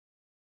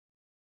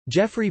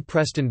Jeffrey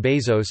Preston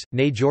Bezos,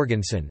 née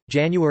Jorgensen,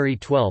 January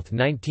 12,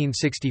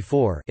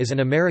 1964, is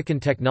an American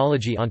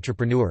technology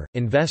entrepreneur,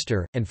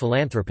 investor, and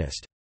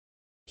philanthropist.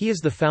 He is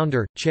the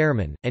founder,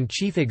 chairman, and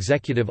chief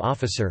executive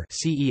officer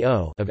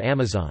 (CEO) of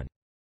Amazon.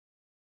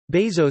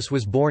 Bezos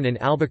was born in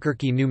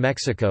Albuquerque, New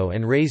Mexico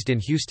and raised in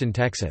Houston,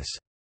 Texas.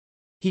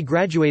 He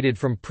graduated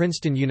from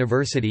Princeton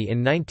University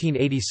in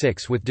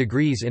 1986 with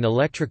degrees in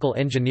electrical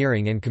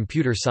engineering and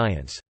computer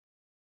science.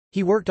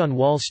 He worked on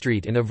Wall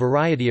Street in a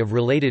variety of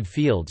related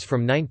fields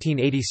from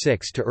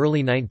 1986 to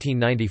early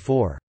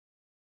 1994.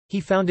 He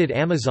founded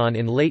Amazon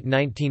in late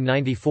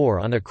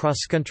 1994 on a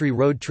cross-country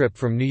road trip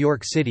from New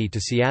York City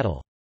to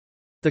Seattle.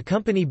 The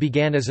company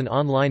began as an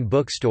online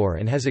bookstore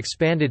and has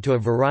expanded to a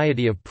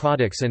variety of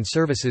products and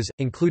services,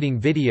 including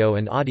video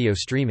and audio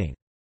streaming.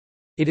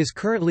 It is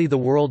currently the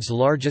world's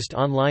largest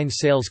online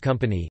sales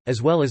company,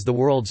 as well as the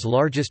world's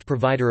largest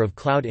provider of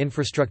cloud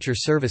infrastructure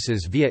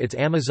services via its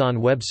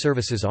Amazon Web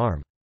Services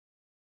arm.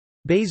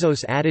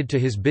 Bezos added to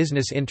his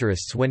business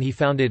interests when he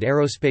founded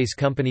aerospace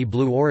company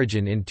Blue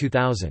Origin in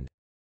 2000.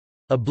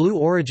 A Blue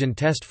Origin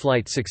test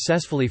flight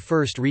successfully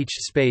first reached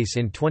space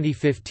in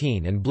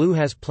 2015, and Blue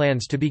has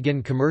plans to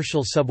begin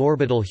commercial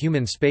suborbital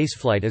human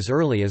spaceflight as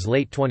early as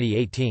late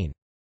 2018.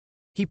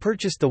 He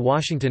purchased The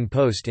Washington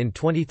Post in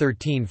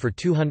 2013 for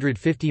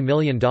 $250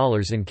 million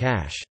in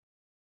cash.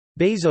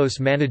 Bezos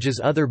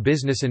manages other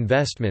business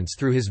investments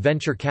through his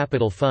venture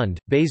capital fund,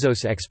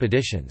 Bezos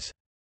Expeditions.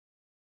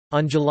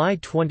 On July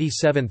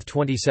 27,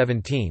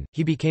 2017,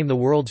 he became the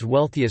world's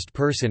wealthiest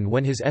person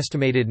when his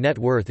estimated net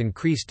worth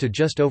increased to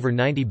just over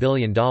 $90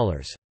 billion.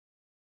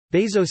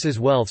 Bezos's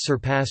wealth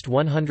surpassed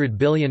 $100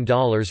 billion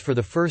for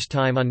the first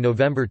time on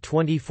November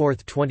 24,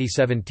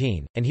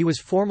 2017, and he was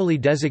formally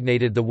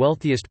designated the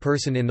wealthiest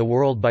person in the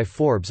world by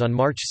Forbes on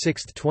March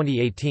 6,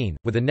 2018,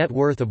 with a net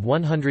worth of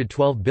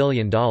 $112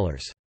 billion.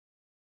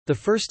 The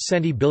first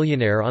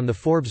centi-billionaire on the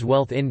Forbes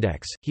Wealth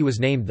Index, he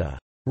was named the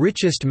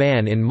richest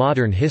man in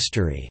modern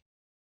history,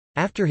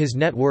 after his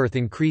net worth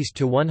increased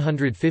to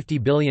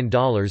 $150 billion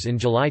in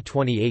July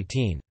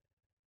 2018.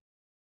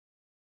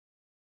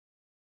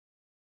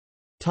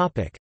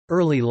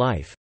 Early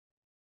life.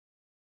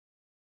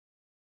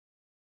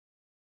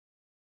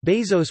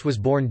 Bezos was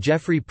born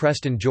Jeffrey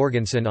Preston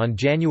Jorgensen on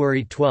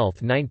January 12,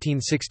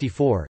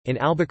 1964, in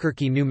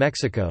Albuquerque, New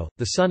Mexico,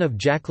 the son of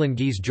Jacqueline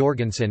Gies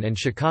Jorgensen and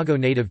Chicago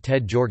native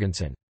Ted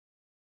Jorgensen.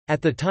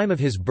 At the time of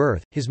his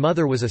birth, his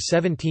mother was a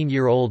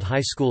 17-year-old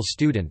high school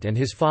student and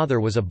his father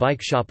was a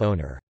bike shop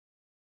owner.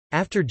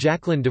 After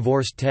Jacqueline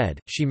divorced Ted,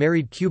 she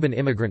married Cuban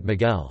immigrant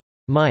Miguel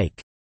Mike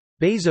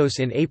Bezos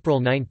in April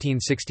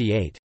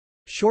 1968.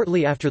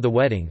 Shortly after the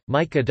wedding,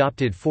 Mike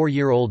adopted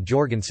 4-year-old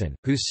Jorgensen,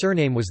 whose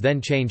surname was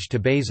then changed to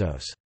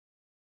Bezos.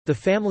 The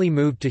family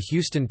moved to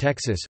Houston,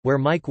 Texas, where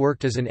Mike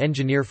worked as an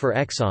engineer for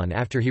Exxon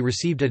after he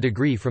received a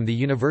degree from the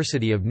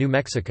University of New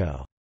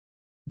Mexico.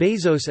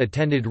 Bezos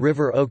attended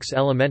River Oaks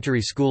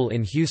Elementary School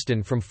in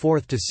Houston from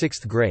 4th to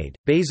 6th grade.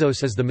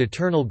 Bezos is the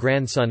maternal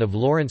grandson of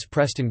Lawrence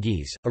Preston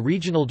Gies, a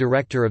regional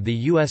director of the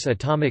U.S.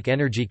 Atomic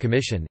Energy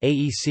Commission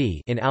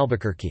 (AEC) in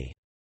Albuquerque.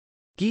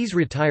 Gies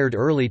retired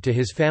early to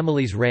his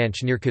family's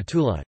ranch near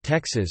Cotulla,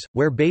 Texas,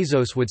 where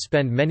Bezos would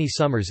spend many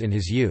summers in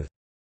his youth.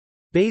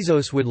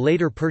 Bezos would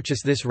later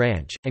purchase this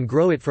ranch, and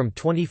grow it from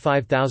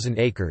 25,000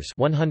 acres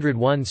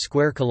 101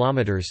 square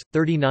kilometers,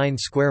 39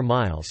 square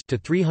miles to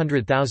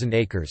 300,000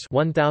 acres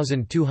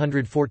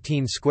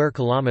 1,214 square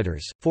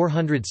kilometers,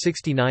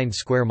 469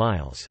 square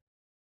miles.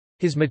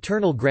 His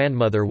maternal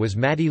grandmother was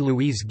Mattie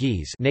Louise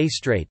Gies, née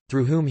Strait,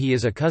 through whom he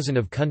is a cousin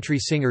of country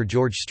singer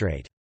George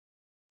Strait.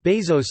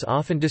 Bezos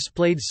often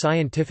displayed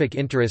scientific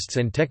interests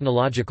and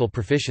technological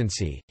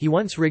proficiency. He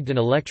once rigged an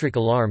electric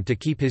alarm to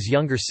keep his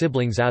younger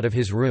siblings out of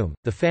his room.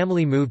 The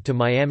family moved to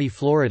Miami,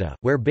 Florida,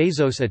 where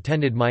Bezos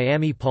attended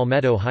Miami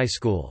Palmetto High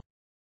School.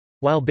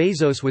 While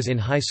Bezos was in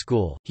high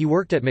school, he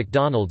worked at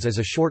McDonald's as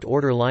a short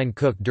order line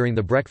cook during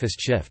the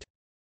breakfast shift.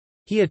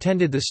 He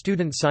attended the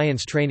Student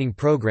Science Training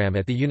Program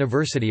at the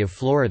University of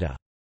Florida.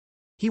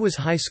 He was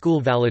high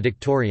school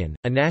valedictorian,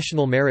 a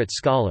National Merit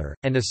Scholar,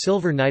 and a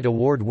Silver Knight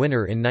Award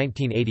winner in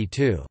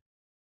 1982.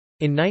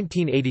 In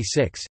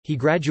 1986, he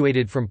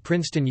graduated from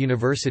Princeton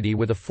University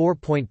with a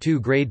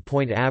 4.2 grade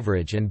point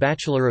average and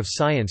Bachelor of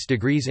Science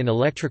degrees in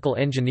electrical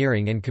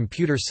engineering and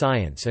computer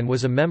science and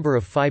was a member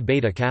of Phi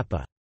Beta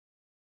Kappa.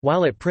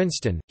 While at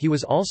Princeton, he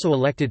was also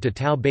elected to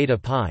Tau Beta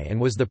Pi and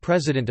was the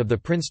president of the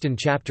Princeton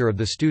chapter of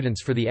the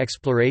Students for the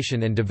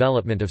Exploration and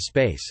Development of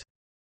Space.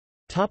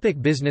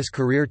 Business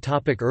career.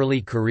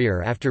 Early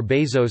career. After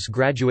Bezos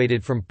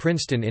graduated from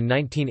Princeton in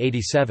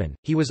 1987,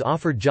 he was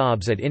offered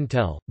jobs at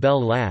Intel,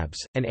 Bell Labs,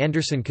 and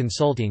Anderson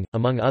Consulting,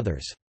 among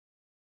others.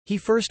 He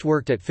first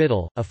worked at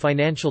Fiddle, a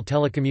financial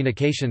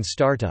telecommunications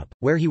startup,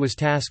 where he was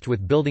tasked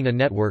with building a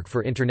network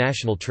for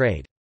international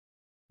trade.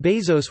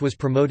 Bezos was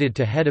promoted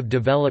to head of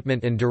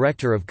development and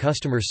director of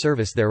customer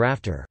service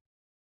thereafter.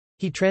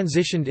 He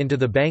transitioned into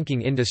the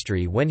banking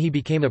industry when he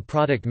became a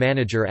product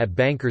manager at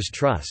Bankers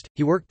Trust.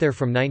 He worked there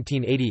from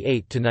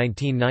 1988 to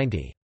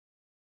 1990.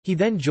 He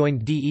then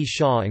joined D. E.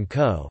 Shaw &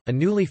 Co., a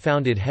newly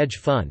founded hedge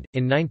fund,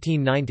 in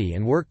 1990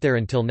 and worked there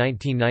until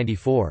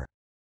 1994.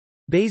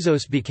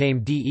 Bezos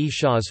became D. E.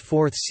 Shaw's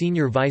fourth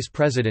senior vice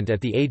president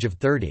at the age of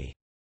 30.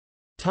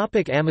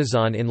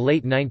 Amazon. In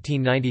late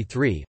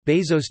 1993,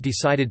 Bezos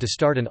decided to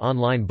start an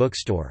online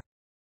bookstore.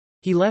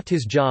 He left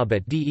his job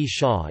at D. E.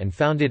 Shaw and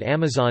founded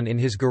Amazon in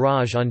his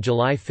garage on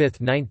July 5,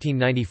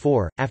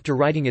 1994, after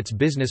writing its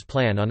business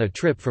plan on a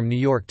trip from New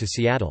York to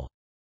Seattle.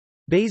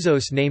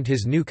 Bezos named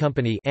his new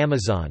company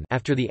Amazon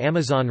after the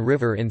Amazon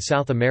River in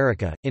South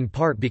America, in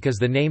part because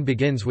the name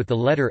begins with the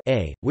letter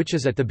A, which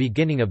is at the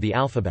beginning of the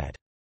alphabet.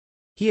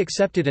 He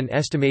accepted an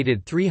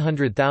estimated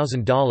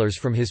 $300,000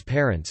 from his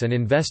parents and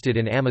invested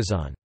in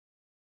Amazon.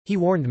 He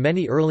warned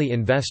many early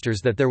investors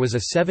that there was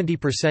a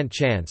 70%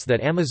 chance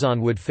that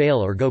Amazon would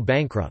fail or go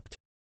bankrupt.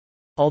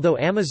 Although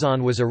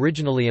Amazon was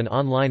originally an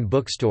online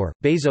bookstore,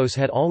 Bezos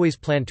had always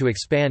planned to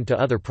expand to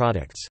other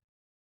products.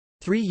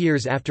 3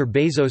 years after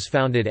Bezos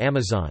founded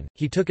Amazon,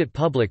 he took it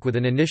public with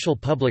an initial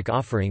public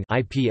offering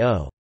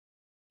 (IPO).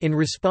 In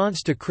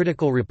response to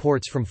critical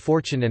reports from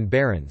Fortune and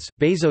Barron's,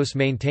 Bezos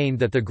maintained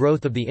that the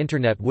growth of the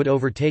Internet would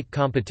overtake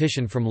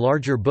competition from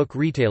larger book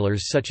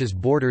retailers such as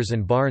Borders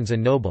and Barnes &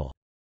 Noble.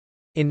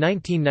 In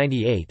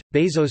 1998,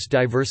 Bezos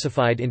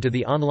diversified into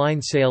the online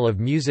sale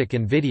of music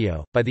and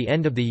video. By the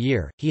end of the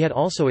year, he had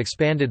also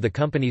expanded the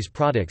company's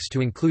products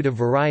to include a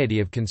variety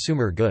of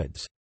consumer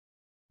goods.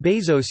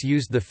 Bezos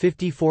used the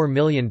 $54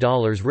 million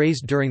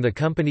raised during the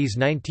company's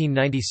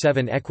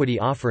 1997 equity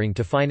offering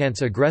to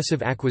finance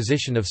aggressive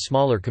acquisition of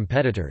smaller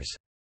competitors.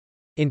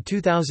 In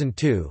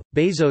 2002,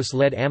 Bezos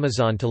led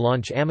Amazon to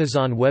launch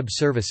Amazon Web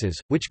Services,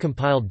 which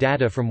compiled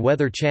data from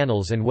weather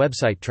channels and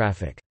website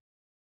traffic.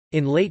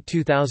 In late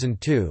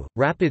 2002,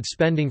 rapid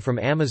spending from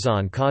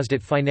Amazon caused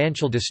it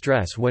financial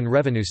distress when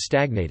revenues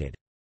stagnated.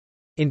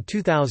 In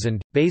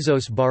 2000,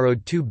 Bezos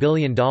borrowed $2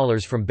 billion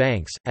from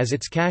banks, as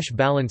its cash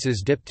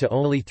balances dipped to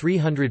only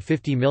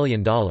 $350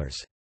 million.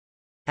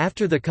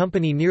 After the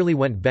company nearly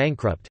went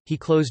bankrupt, he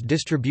closed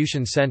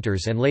distribution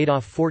centers and laid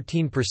off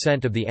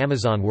 14% of the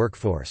Amazon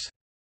workforce.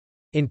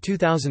 In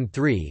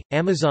 2003,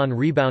 Amazon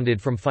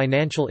rebounded from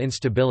financial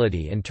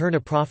instability and turned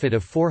a profit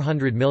of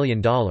 $400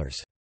 million.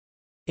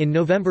 In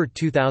November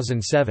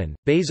 2007,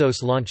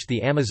 Bezos launched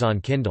the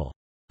Amazon Kindle.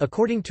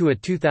 According to a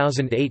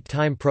 2008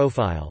 Time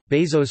profile,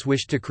 Bezos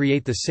wished to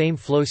create the same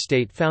flow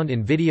state found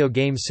in video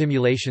game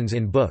simulations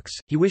in books.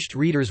 He wished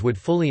readers would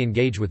fully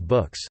engage with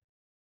books.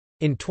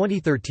 In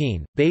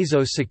 2013,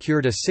 Bezos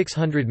secured a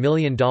 $600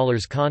 million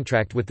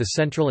contract with the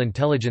Central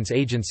Intelligence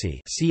Agency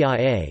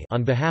 (CIA)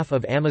 on behalf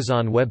of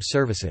Amazon Web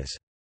Services.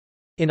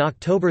 In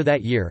October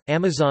that year,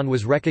 Amazon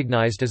was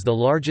recognized as the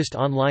largest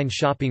online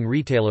shopping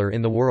retailer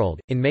in the world.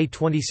 In May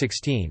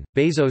 2016,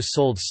 Bezos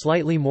sold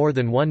slightly more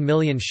than 1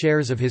 million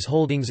shares of his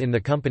holdings in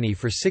the company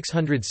for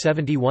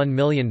 $671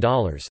 million,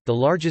 the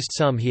largest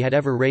sum he had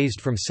ever raised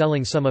from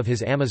selling some of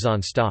his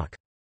Amazon stock.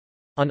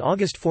 On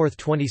August 4,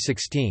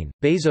 2016,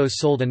 Bezos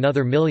sold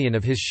another million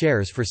of his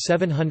shares for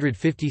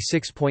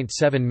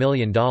 $756.7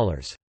 million.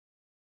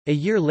 A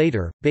year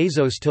later,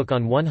 Bezos took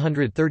on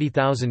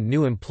 130,000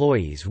 new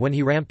employees when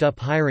he ramped up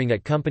hiring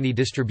at company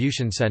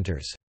distribution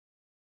centers.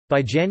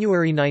 By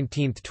January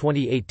 19,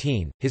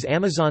 2018, his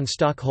Amazon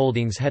stock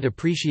holdings had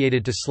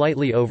appreciated to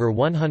slightly over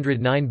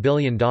 $109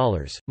 billion.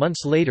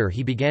 Months later,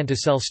 he began to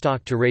sell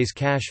stock to raise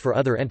cash for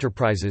other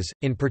enterprises,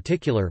 in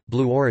particular,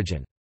 Blue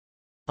Origin.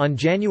 On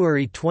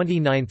January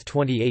 29,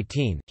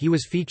 2018, he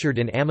was featured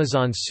in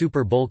Amazon's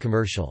Super Bowl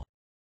commercial.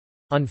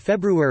 On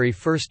February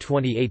 1,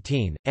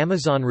 2018,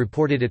 Amazon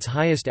reported its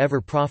highest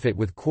ever profit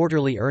with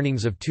quarterly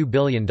earnings of $2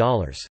 billion.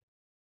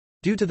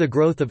 Due to the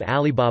growth of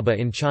Alibaba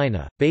in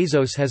China,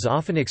 Bezos has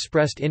often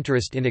expressed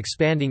interest in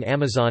expanding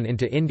Amazon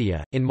into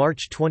India. In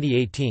March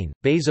 2018,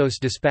 Bezos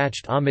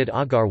dispatched Amit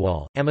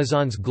Agarwal,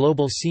 Amazon's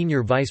global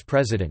senior vice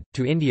president,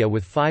 to India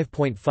with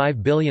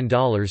 $5.5 billion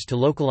to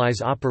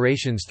localize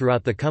operations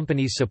throughout the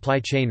company's supply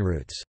chain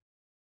routes.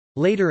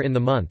 Later in the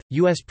month,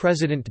 U.S.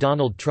 President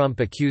Donald Trump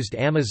accused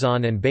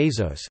Amazon and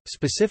Bezos,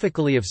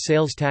 specifically of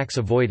sales tax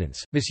avoidance,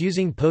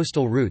 misusing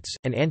postal routes,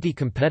 and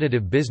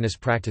anti-competitive business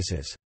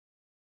practices.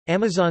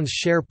 Amazon's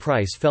share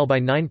price fell by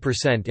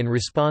 9% in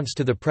response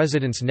to the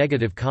president's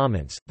negative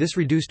comments. This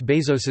reduced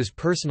Bezos's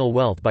personal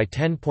wealth by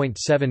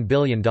 $10.7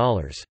 billion.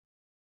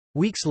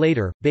 Weeks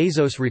later,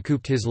 Bezos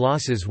recouped his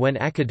losses when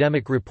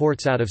academic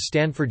reports out of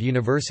Stanford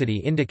University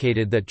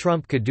indicated that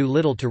Trump could do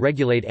little to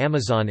regulate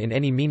Amazon in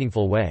any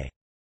meaningful way.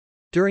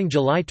 During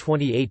July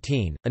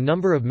 2018, a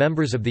number of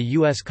members of the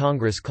U.S.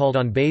 Congress called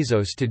on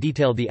Bezos to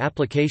detail the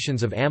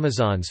applications of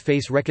Amazon's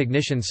face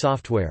recognition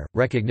software,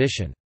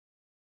 Rekognition.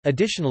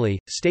 Additionally,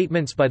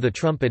 statements by the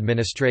Trump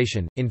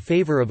administration, in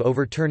favor of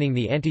overturning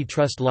the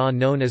antitrust law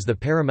known as the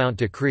Paramount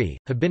Decree,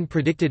 have been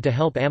predicted to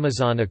help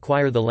Amazon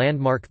acquire the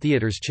landmark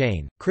theaters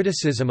chain.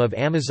 Criticism of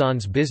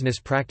Amazon's business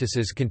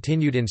practices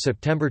continued in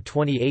September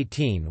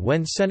 2018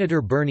 when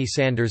Senator Bernie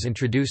Sanders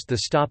introduced the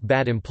Stop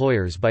Bad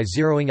Employers by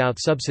Zeroing Out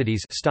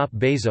Subsidies Stop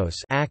Bezos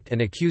Act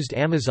and accused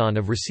Amazon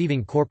of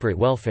receiving corporate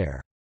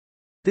welfare.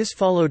 This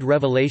followed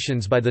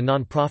revelations by the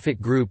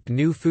nonprofit group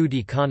New Food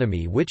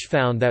Economy, which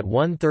found that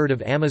 1/3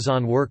 of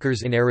Amazon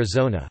workers in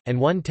Arizona, and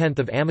 1/10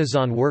 of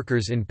Amazon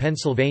workers in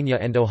Pennsylvania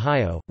and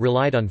Ohio,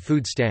 relied on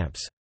food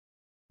stamps.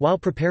 While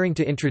preparing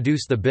to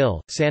introduce the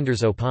bill,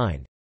 Sanders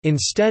opined,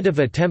 "Instead of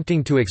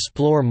attempting to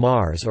explore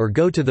Mars or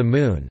go to the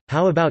Moon,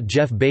 how about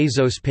Jeff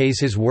Bezos pays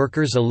his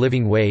workers a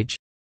living wage?"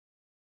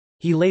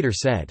 He later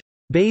said,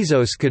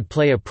 "Bezos could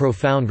play a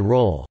profound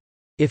role.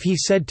 If he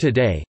said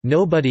today,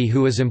 nobody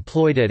who is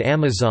employed at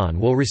Amazon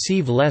will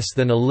receive less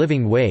than a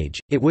living wage,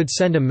 it would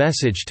send a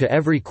message to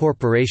every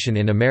corporation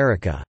in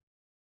America."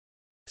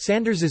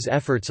 Sanders's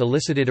efforts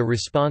elicited a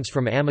response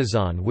from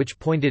Amazon which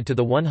pointed to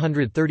the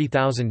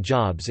 130,000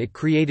 jobs it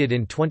created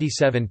in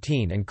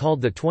 2017 and called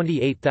the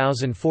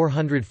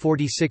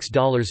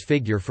 $28,446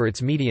 figure for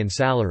its median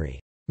salary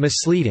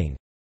misleading,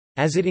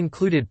 as it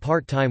included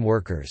part-time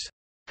workers.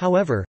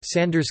 However,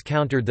 Sanders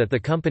countered that the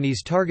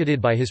companies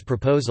targeted by his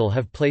proposal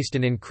have placed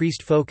an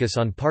increased focus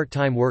on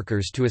part-time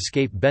workers to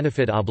escape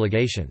benefit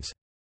obligations.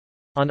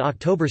 On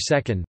October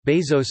 2,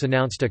 Bezos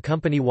announced a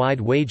company-wide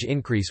wage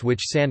increase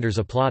which Sanders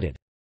applauded.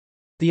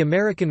 The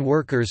American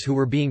workers who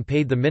were being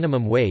paid the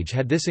minimum wage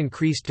had this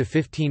increased to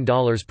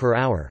 $15 per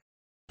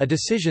hour—a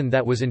decision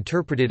that was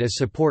interpreted as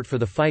support for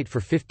the Fight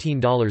for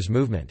 $15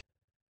 movement.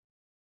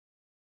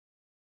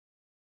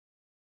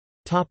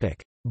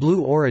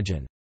 Blue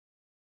Origin.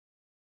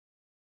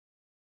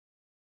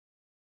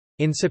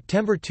 In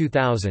September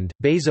 2000,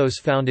 Bezos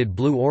founded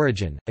Blue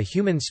Origin, a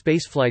human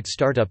spaceflight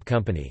startup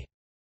company.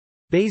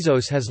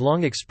 Bezos has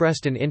long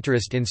expressed an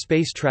interest in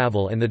space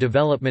travel and the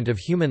development of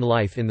human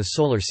life in the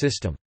Solar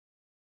System.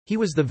 He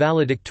was the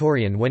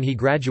valedictorian when he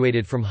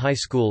graduated from high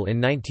school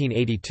in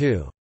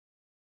 1982.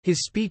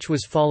 His speech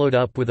was followed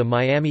up with a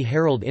Miami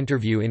Herald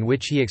interview in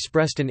which he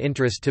expressed an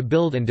interest to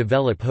build and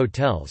develop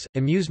hotels,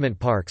 amusement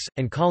parks,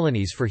 and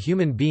colonies for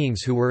human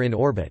beings who were in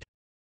orbit.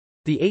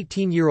 The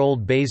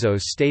 18-year-old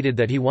Bezos stated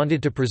that he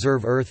wanted to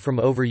preserve Earth from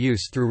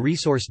overuse through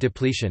resource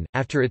depletion.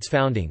 After its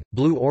founding,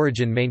 Blue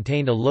Origin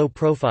maintained a low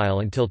profile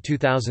until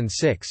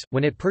 2006,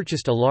 when it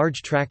purchased a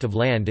large tract of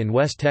land in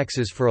West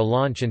Texas for a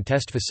launch and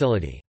test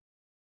facility.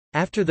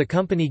 After the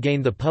company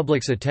gained the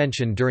public's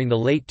attention during the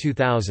late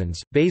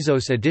 2000s,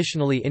 Bezos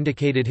additionally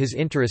indicated his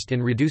interest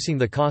in reducing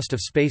the cost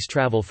of space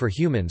travel for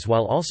humans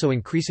while also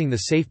increasing the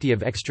safety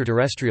of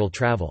extraterrestrial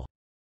travel.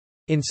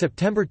 In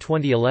September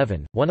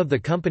 2011, one of the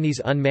company's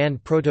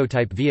unmanned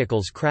prototype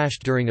vehicles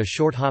crashed during a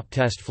short-hop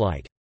test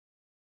flight.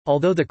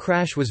 Although the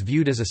crash was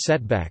viewed as a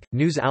setback,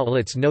 news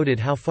outlets noted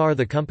how far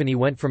the company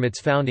went from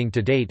its founding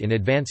to date in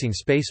advancing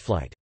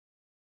spaceflight.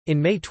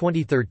 In May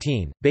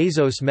 2013,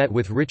 Bezos met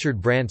with Richard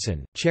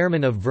Branson,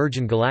 chairman of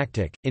Virgin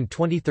Galactic, in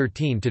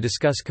 2013 to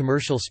discuss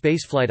commercial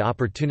spaceflight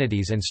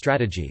opportunities and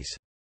strategies.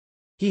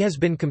 He has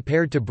been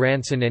compared to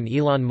Branson and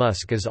Elon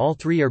Musk as all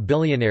three are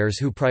billionaires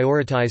who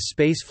prioritize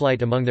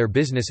spaceflight among their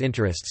business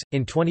interests.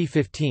 In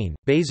 2015,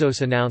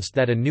 Bezos announced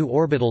that a new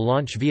orbital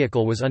launch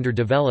vehicle was under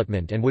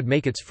development and would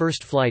make its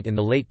first flight in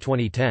the late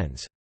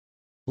 2010s.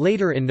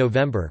 Later in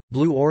November,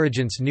 Blue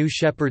Origin's New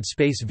Shepard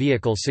space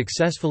vehicle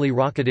successfully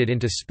rocketed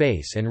into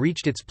space and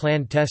reached its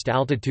planned test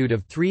altitude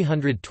of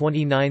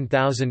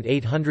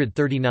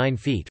 329,839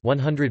 feet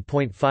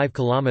 (100.5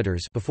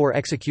 kilometers) before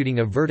executing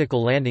a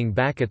vertical landing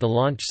back at the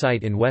launch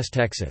site in West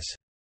Texas.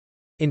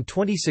 In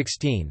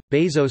 2016,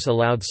 Bezos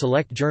allowed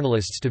select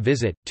journalists to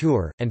visit,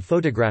 tour, and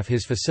photograph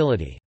his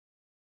facility.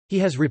 He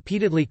has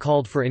repeatedly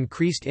called for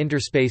increased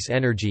interspace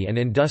energy and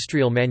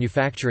industrial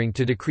manufacturing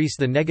to decrease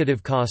the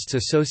negative costs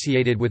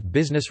associated with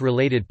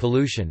business-related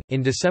pollution.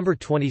 In December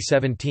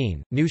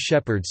 2017, New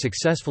Shepard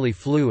successfully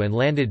flew and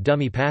landed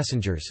dummy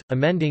passengers,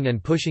 amending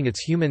and pushing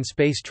its human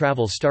space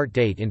travel start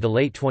date into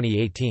late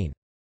 2018.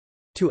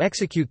 To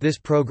execute this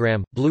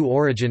program, Blue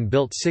Origin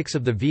built 6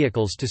 of the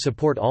vehicles to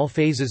support all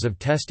phases of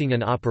testing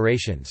and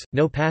operations: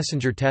 no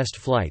passenger test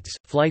flights,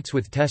 flights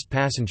with test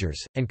passengers,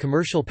 and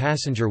commercial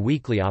passenger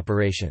weekly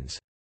operations.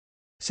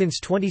 Since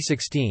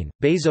 2016,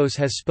 Bezos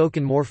has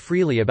spoken more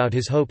freely about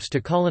his hopes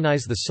to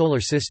colonize the Solar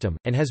System,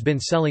 and has been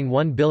selling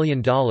 $1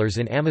 billion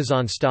in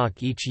Amazon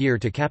stock each year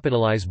to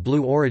capitalize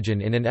Blue Origin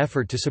in an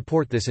effort to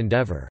support this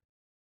endeavor.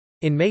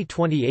 In May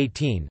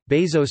 2018,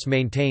 Bezos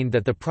maintained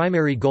that the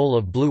primary goal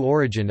of Blue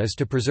Origin is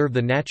to preserve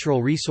the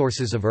natural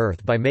resources of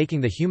Earth by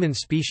making the human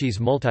species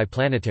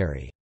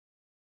multiplanetary.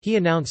 He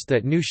announced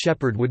that New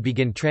Shepard would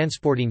begin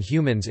transporting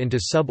humans into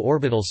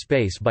suborbital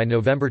space by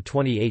November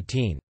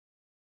 2018.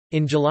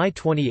 In July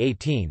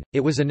 2018, it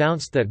was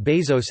announced that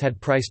Bezos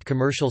had priced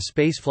commercial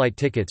spaceflight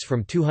tickets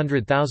from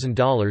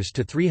 $200,000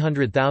 to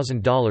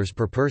 $300,000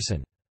 per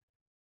person.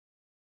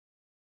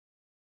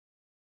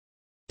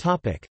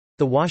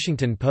 The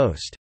Washington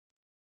Post.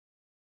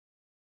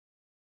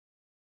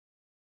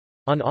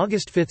 On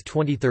August 5,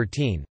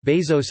 2013,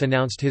 Bezos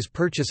announced his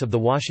purchase of The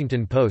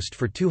Washington Post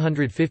for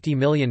 $250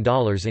 million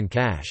in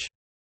cash.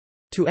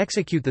 To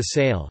execute the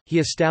sale, he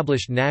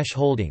established Nash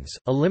Holdings,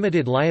 a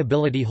limited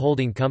liability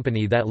holding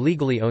company that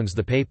legally owns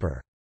the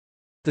paper.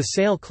 The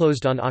sale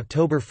closed on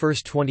October 1,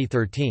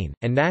 2013,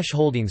 and Nash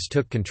Holdings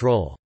took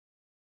control.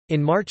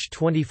 In March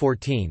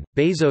 2014,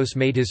 Bezos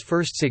made his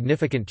first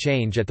significant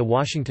change at The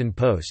Washington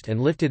Post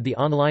and lifted the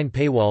online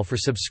paywall for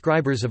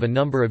subscribers of a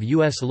number of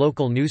U.S.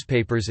 local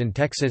newspapers in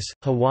Texas,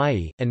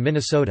 Hawaii, and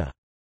Minnesota.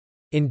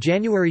 In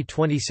January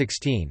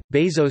 2016,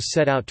 Bezos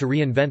set out to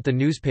reinvent the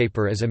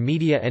newspaper as a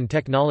media and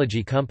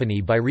technology company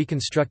by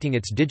reconstructing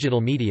its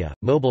digital media,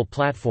 mobile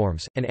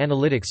platforms, and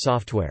analytics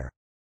software.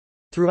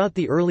 Throughout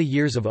the early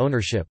years of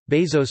ownership,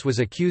 Bezos was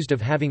accused of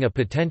having a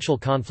potential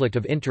conflict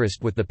of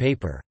interest with the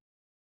paper.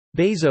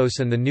 Bezos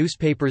and the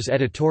newspaper's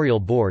editorial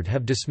board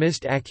have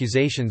dismissed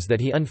accusations that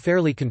he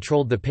unfairly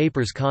controlled the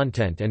paper's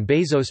content, and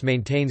Bezos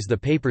maintains the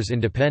paper's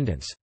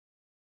independence.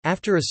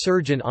 After a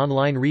surge in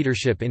online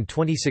readership in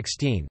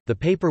 2016, the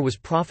paper was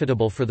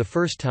profitable for the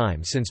first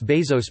time since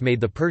Bezos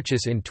made the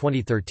purchase in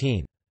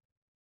 2013.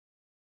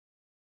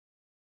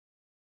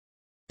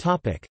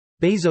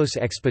 Bezos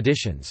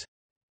expeditions.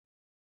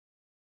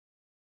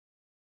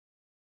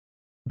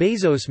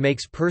 Bezos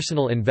makes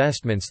personal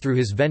investments through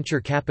his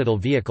venture capital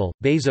vehicle,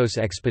 Bezos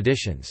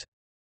Expeditions.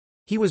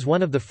 He was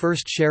one of the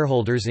first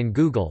shareholders in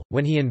Google,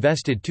 when he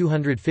invested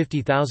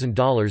 $250,000 in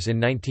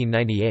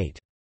 1998.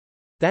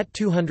 That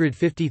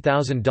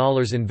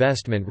 $250,000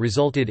 investment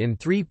resulted in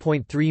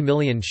 3.3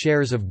 million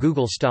shares of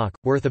Google stock,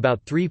 worth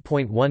about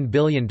 $3.1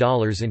 billion in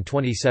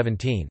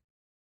 2017.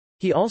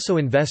 He also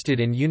invested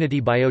in Unity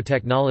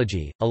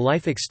Biotechnology, a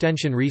life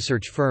extension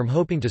research firm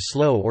hoping to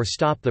slow or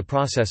stop the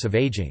process of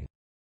aging.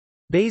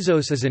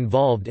 Bezos is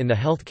involved in the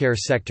healthcare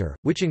sector,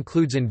 which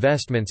includes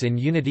investments in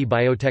Unity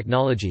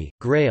Biotechnology,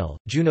 Grail,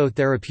 Juno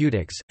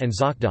Therapeutics, and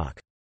ZocDoc.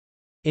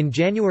 In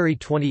January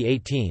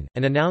 2018,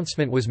 an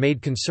announcement was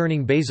made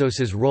concerning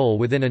Bezos's role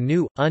within a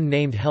new,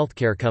 unnamed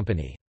healthcare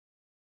company.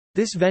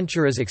 This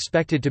venture is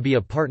expected to be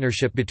a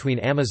partnership between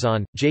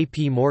Amazon,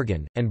 J.P.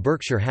 Morgan, and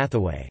Berkshire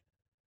Hathaway.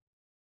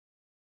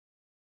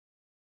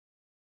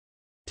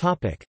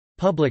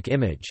 Public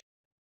image.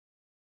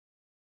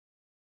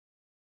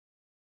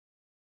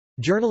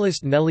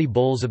 Journalist Nellie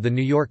Bowles of The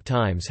New York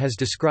Times has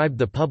described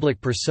the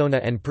public persona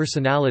and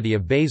personality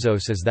of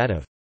Bezos as that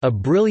of a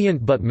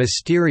brilliant but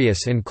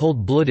mysterious and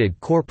cold-blooded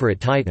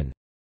corporate titan.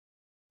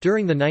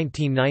 During the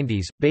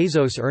 1990s,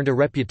 Bezos earned a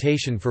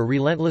reputation for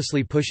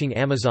relentlessly pushing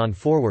Amazon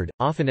forward,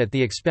 often at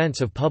the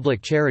expense of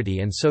public charity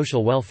and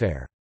social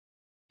welfare.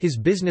 His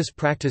business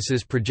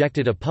practices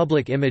projected a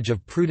public image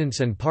of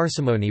prudence and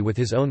parsimony with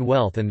his own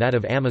wealth and that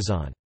of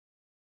Amazon.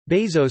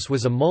 Bezos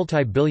was a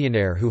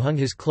multi-billionaire who hung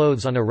his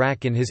clothes on a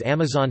rack in his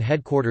Amazon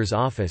headquarters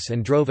office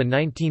and drove a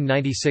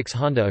 1996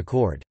 Honda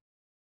Accord.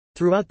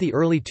 Throughout the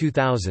early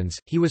 2000s,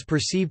 he was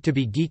perceived to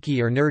be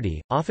geeky or nerdy,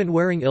 often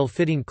wearing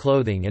ill-fitting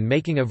clothing and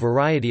making a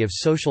variety of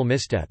social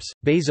missteps.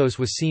 Bezos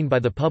was seen by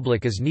the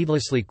public as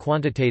needlessly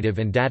quantitative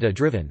and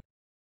data-driven.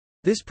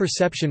 This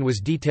perception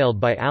was detailed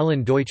by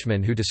Alan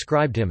Deutschman, who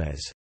described him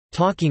as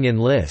talking in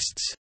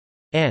lists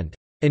and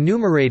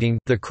enumerating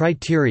the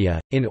criteria,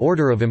 in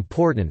order of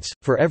importance,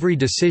 for every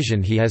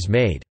decision he has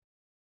made.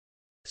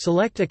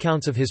 Select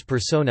accounts of his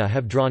persona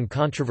have drawn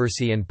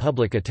controversy and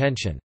public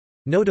attention.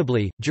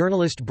 Notably,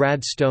 journalist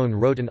Brad Stone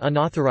wrote an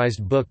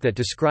unauthorized book that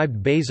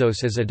described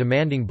Bezos as a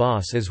demanding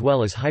boss as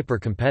well as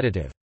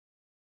hyper-competitive.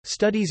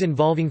 Studies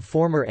involving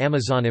former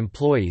Amazon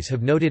employees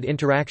have noted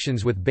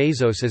interactions with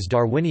Bezos as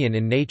Darwinian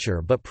in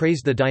nature but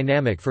praised the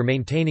dynamic for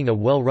maintaining a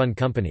well-run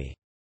company.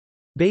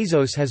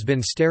 Bezos has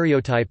been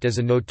stereotyped as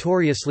a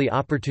notoriously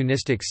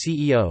opportunistic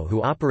CEO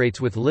who operates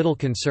with little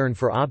concern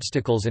for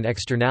obstacles and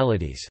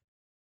externalities.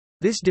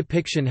 This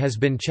depiction has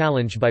been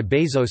challenged by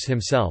Bezos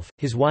himself,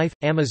 his wife,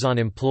 Amazon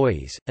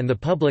employees, and the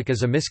public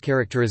as a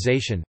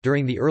mischaracterization.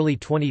 During the early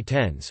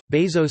 2010s,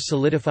 Bezos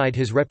solidified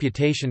his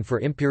reputation for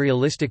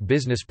imperialistic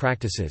business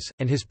practices,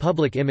 and his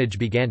public image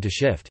began to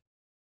shift.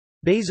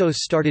 Bezos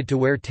started to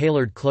wear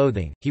tailored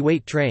clothing, he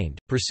weight-trained,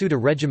 pursued a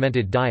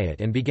regimented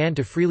diet, and began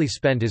to freely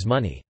spend his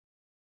money.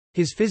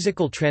 His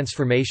physical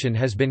transformation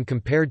has been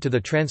compared to the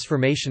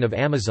transformation of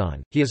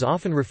Amazon. He is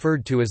often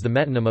referred to as the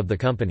metonym of the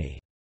company.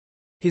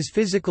 His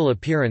physical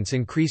appearance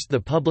increased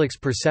the public's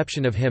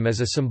perception of him as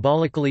a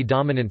symbolically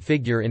dominant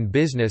figure in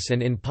business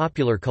and in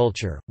popular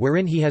culture,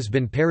 wherein he has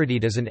been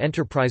parodied as an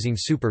enterprising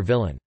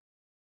super-villain.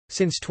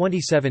 Since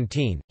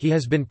 2017, he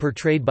has been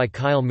portrayed by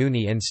Kyle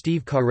Mooney and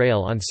Steve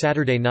Carell on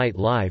Saturday Night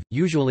Live,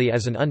 usually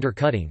as an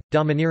undercutting,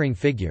 domineering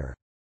figure.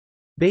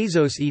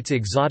 Bezos eats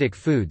exotic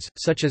foods,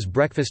 such as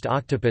breakfast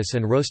octopus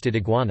and roasted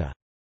iguana.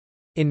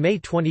 In May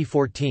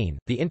 2014,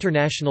 the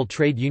International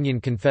Trade Union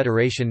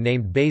Confederation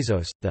named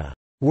Bezos, the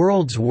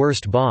world's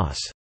worst boss,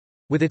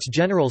 with its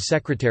General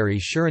Secretary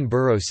Sharon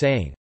Burrow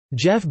saying,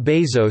 "Jeff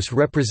Bezos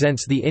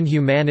represents the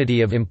inhumanity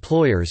of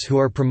employers who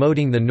are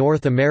promoting the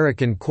North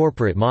American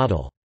corporate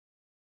model."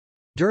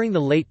 During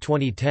the late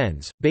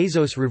 2010s,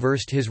 Bezos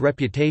reversed his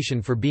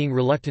reputation for being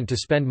reluctant to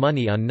spend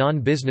money on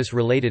non-business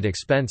related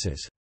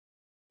expenses.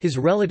 His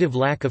relative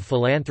lack of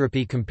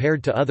philanthropy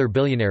compared to other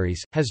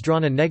billionaires has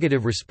drawn a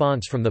negative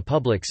response from the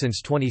public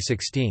since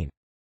 2016.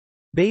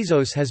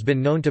 Bezos has been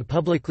known to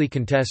publicly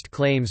contest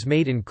claims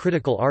made in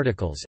critical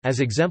articles, as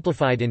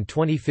exemplified in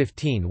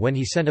 2015 when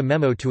he sent a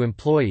memo to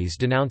employees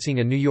denouncing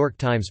a New York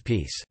Times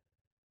piece.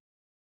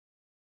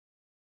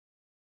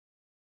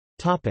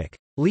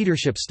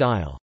 Leadership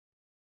style.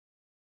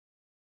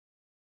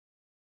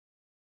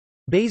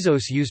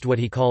 Bezos used what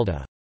he called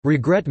a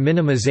regret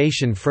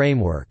minimization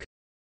framework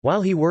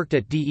while he worked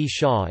at D. E.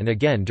 Shaw and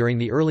again during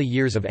the early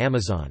years of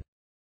Amazon.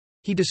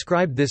 He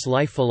described this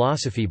life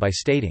philosophy by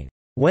stating,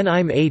 "When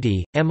I'm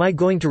 80, am I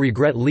going to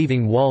regret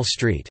leaving Wall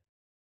Street?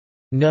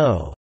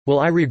 No. Will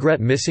I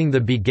regret missing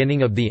the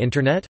beginning of the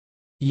Internet?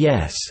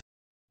 Yes."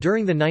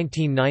 During the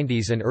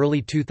 1990s and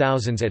early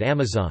 2000s at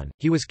Amazon,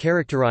 he was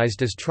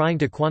characterized as trying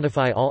to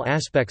quantify all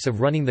aspects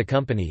of running the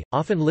company,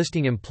 often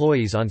listing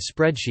employees on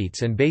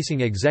spreadsheets and basing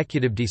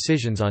executive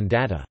decisions on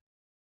data.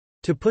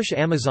 To push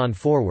Amazon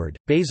forward,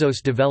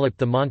 Bezos developed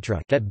the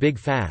mantra, "Get big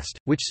fast,"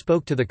 which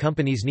spoke to the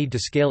company's need to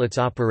scale its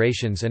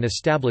operations and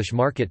establish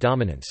market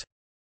dominance.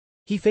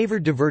 He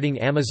favored diverting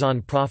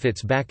Amazon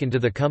profits back into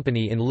the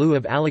company in lieu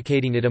of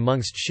allocating it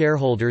amongst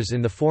shareholders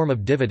in the form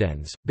of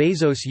dividends.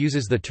 Bezos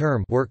uses the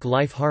term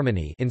work-life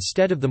harmony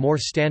instead of the more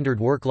standard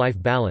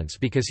work-life balance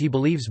because he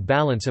believes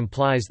balance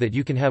implies that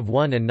you can have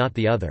one and not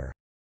the other.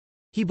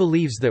 He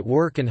believes that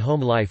work and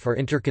home life are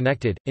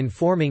interconnected,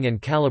 informing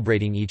and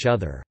calibrating each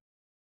other.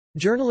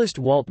 Journalist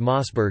Walt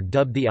Mossberg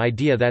dubbed the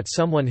idea that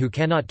someone who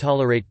cannot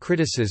tolerate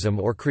criticism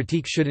or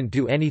critique shouldn't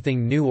do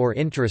anything new or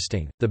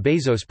interesting, the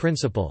Bezos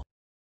principle.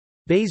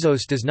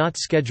 Bezos does not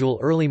schedule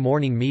early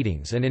morning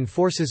meetings and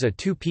enforces a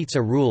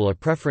two-pizza rule, a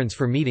preference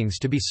for meetings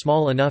to be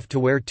small enough to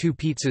where 2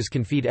 pizzas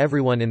can feed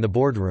everyone in the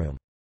boardroom.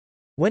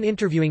 When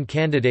interviewing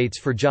candidates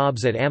for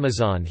jobs at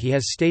Amazon, he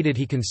has stated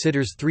he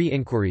considers 3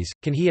 inquiries: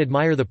 can he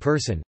admire the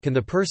person, can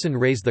the person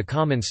raise the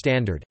common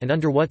standard, and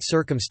under what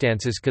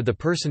circumstances could the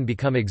person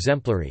become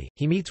exemplary.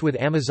 He meets with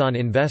Amazon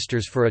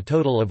investors for a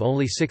total of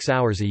only 6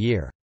 hours a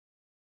year.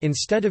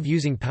 Instead of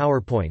using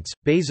PowerPoints,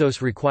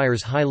 Bezos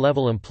requires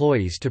high-level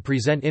employees to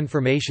present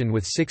information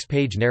with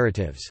 6-page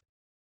narratives.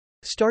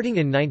 Starting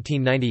in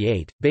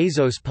 1998,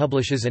 Bezos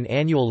publishes an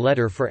annual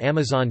letter for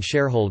Amazon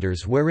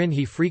shareholders wherein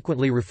he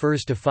frequently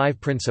refers to 5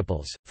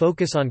 principles: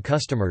 focus on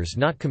customers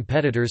not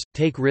competitors,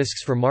 take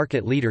risks for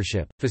market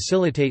leadership,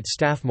 facilitate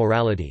staff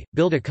morality,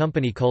 build a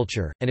company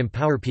culture, and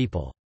empower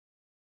people.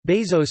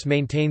 Bezos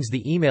maintains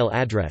the email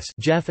address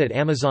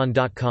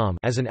jeff@amazon.com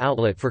as an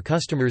outlet for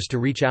customers to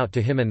reach out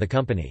to him and the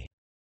company.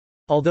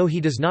 Although he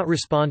does not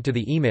respond to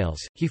the emails,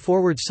 he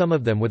forwards some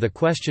of them with a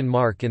question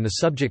mark in the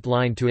subject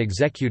line to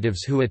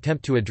executives who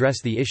attempt to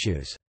address the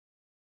issues.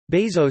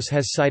 Bezos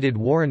has cited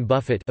Warren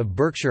Buffett of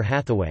Berkshire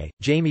Hathaway,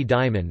 Jamie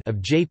Dimon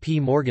of J.P.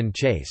 Morgan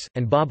Chase,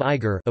 and Bob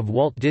Iger of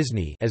Walt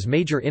Disney as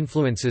major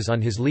influences on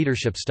his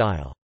leadership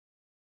style.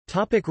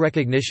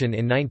 Recognition.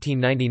 In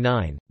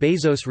 1999,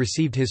 Bezos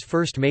received his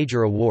first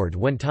major award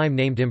when Time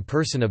named him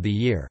Person of the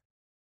Year.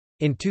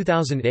 In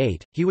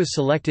 2008, he was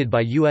selected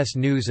by U.S.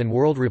 News &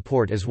 World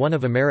Report as one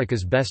of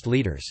America's best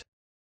leaders.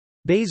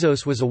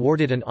 Bezos was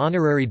awarded an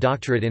honorary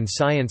doctorate in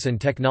science and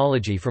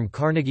technology from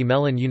Carnegie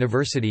Mellon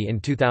University in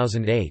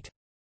 2008.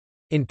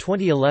 In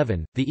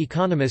 2011, The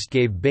Economist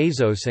gave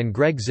Bezos and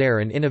Greg Zare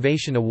an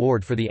Innovation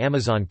Award for the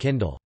Amazon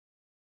Kindle.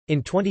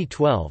 In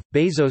 2012,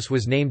 Bezos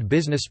was named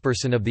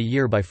Businessperson of the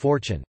Year by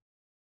Fortune.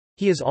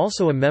 He is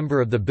also a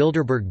member of the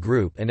Bilderberg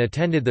Group and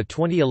attended the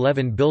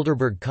 2011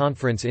 Bilderberg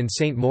Conference in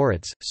St.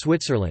 Moritz,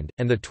 Switzerland,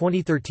 and the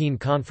 2013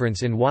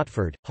 conference in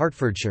Watford,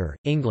 Hertfordshire,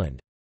 England.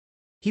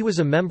 He was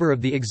a member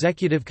of the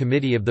Executive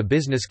Committee of the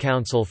Business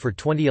Council for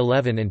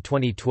 2011 and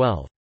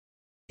 2012.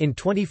 In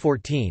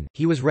 2014,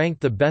 he was ranked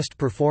the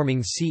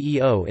best-performing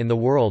CEO in the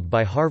world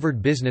by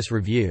Harvard Business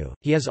Review.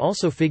 He has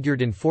also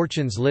figured in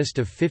Fortune's list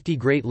of 50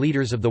 great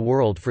leaders of the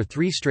world for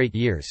 3 straight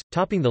years,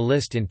 topping the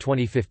list in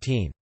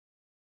 2015.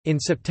 In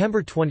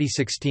September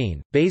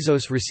 2016,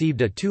 Bezos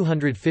received a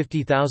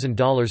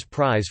 $250,000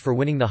 prize for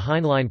winning the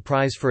Heinlein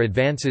Prize for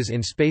Advances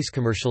in Space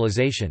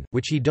Commercialization,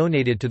 which he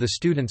donated to the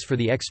students for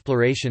the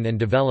exploration and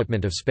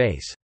development of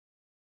space.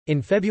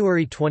 In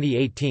February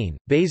 2018,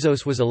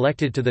 Bezos was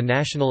elected to the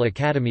National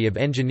Academy of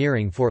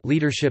Engineering for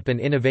Leadership and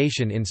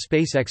Innovation in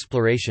Space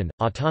Exploration,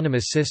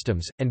 Autonomous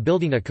Systems, and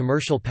Building a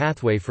Commercial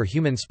Pathway for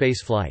Human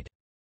Spaceflight.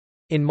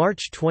 In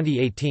March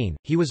 2018,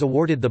 he was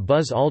awarded the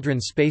Buzz Aldrin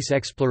Space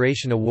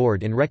Exploration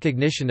Award in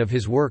recognition of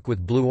his work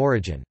with Blue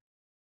Origin.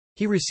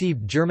 He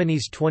received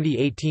Germany's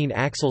 2018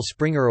 Axel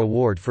Springer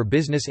Award for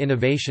Business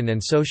Innovation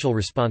and Social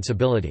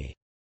Responsibility.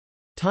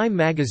 Time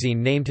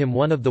magazine named him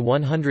one of the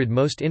 100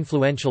 most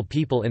influential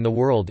people in the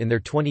world in their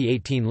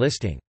 2018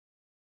 listing.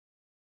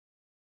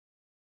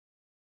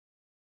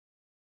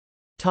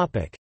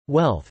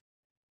 Wealth.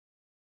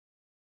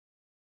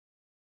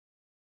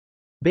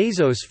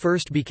 Bezos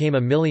first became a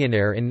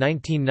millionaire in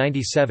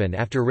 1997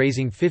 after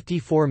raising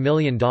 $54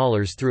 million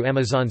through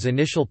Amazon's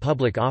initial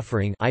public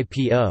offering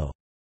 (IPO).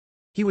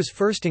 He was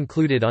first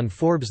included on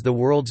Forbes' The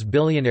World's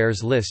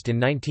Billionaires list in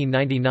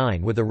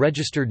 1999 with a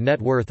registered net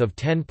worth of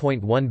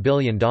 $10.1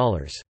 billion.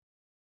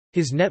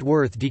 His net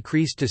worth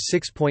decreased to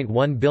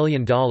 $6.1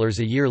 billion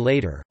a year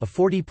later, a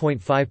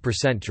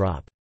 40.5%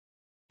 drop.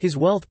 His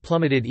wealth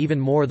plummeted even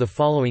more the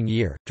following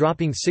year,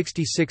 dropping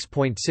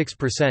 66.6%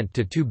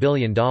 to $2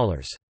 billion.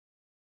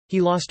 He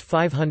lost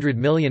 $500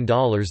 million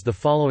the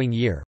following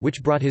year,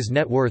 which brought his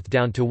net worth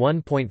down to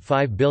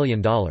 $1.5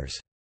 billion.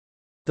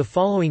 The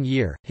following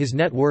year, his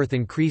net worth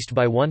increased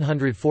by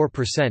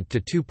 104% to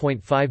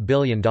 $2.5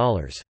 billion.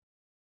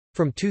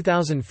 From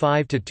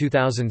 2005 to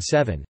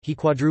 2007, he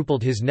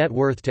quadrupled his net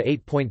worth to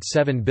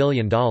 $8.7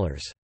 billion.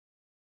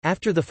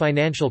 After the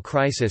financial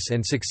crisis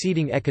and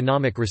succeeding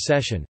economic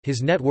recession,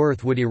 his net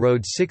worth would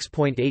erode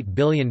 $6.8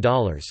 billion,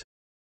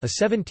 a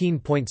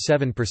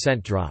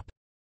 17.7% drop.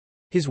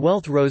 His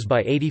wealth rose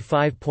by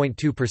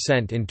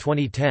 85.2% in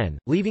 2010,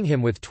 leaving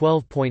him with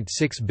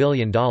 $12.6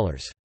 billion.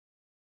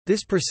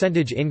 This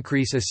percentage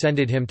increase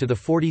ascended him to the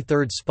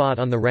 43rd spot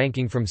on the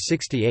ranking from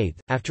 68th.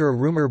 After a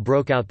rumor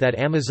broke out that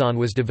Amazon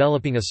was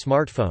developing a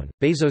smartphone,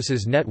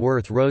 Bezos's net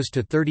worth rose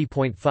to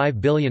 $30.5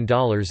 billion in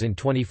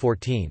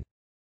 2014.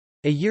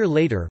 A year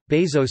later,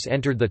 Bezos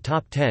entered the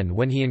top 10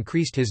 when he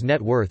increased his net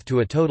worth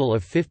to a total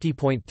of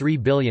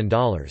 $50.3 billion.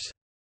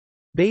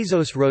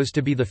 Bezos rose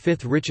to be the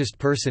fifth richest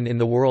person in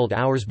the world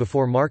hours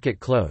before market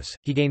close.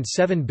 He gained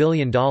 $7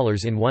 billion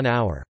in 1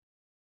 hour.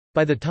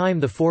 By the time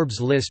the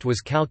Forbes list was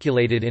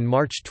calculated in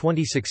March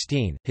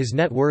 2016, his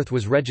net worth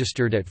was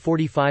registered at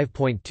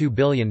 $45.2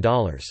 billion.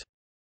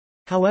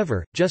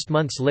 However, just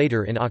months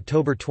later in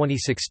October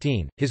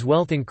 2016, his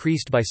wealth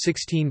increased by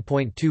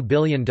 $16.2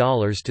 billion to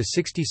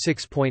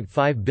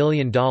 $66.5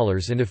 billion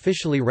and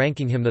officially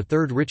ranking him the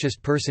third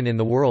richest person in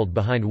the world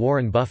behind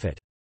Warren Buffett.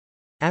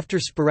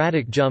 After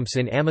sporadic jumps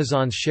in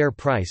Amazon's share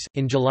price,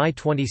 in July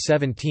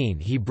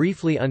 2017 he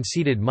briefly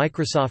unseated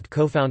Microsoft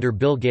co-founder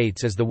Bill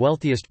Gates as the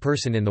wealthiest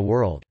person in the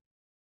world.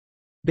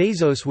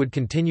 Bezos would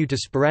continue to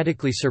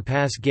sporadically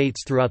surpass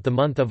Gates throughout the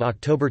month of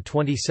October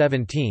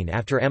 2017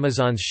 after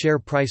Amazon's share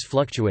price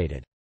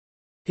fluctuated.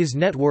 His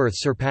net worth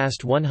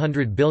surpassed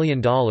 $100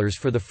 billion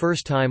for the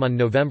first time on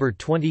November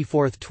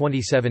 24,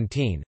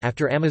 2017,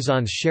 after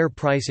Amazon's share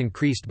price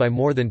increased by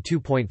more than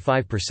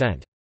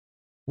 2.5%.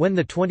 When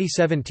the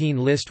 2017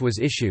 list was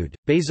issued,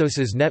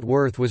 Bezos's net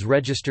worth was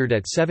registered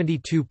at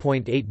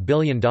 $72.8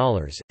 billion,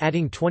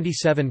 adding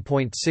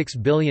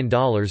 $27.6 billion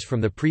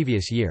from the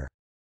previous year.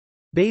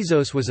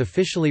 Bezos was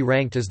officially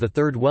ranked as the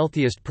third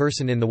wealthiest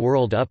person in the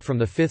world, up from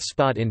the fifth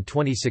spot in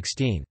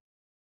 2016.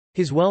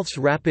 His wealth's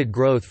rapid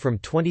growth from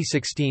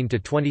 2016 to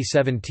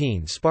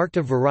 2017 sparked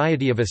a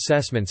variety of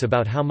assessments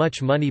about how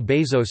much money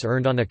Bezos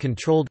earned on a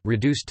controlled,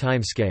 reduced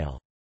time scale.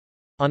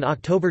 On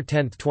October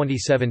 10,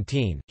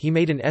 2017, he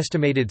made an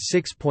estimated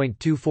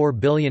 $6.24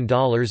 billion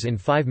in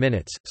 5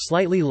 minutes,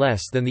 slightly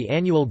less than the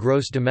annual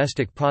gross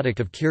domestic product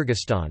of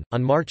Kyrgyzstan.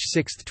 On March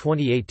 6,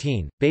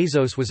 2018,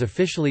 Bezos was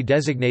officially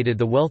designated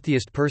the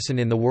wealthiest person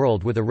in the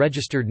world with a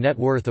registered net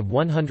worth of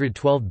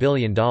 $112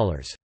 billion.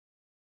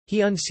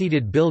 He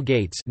unseated Bill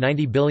Gates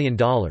 $90 billion,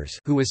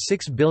 who was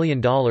 $6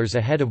 billion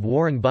ahead of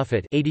Warren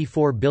Buffett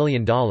 $84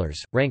 billion,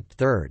 ranked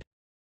third.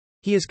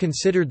 He is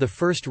considered the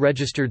first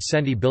registered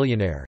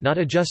centi-billionaire not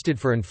adjusted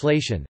for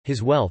inflation.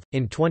 His wealth,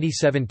 in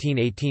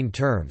 2017-18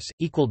 terms,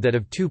 equaled that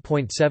of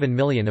 2.7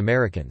 million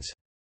Americans.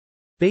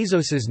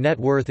 Bezos's net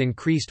worth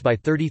increased by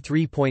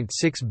 $33.6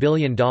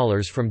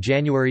 billion from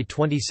January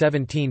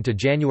 2017 to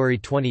January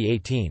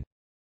 2018.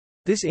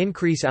 This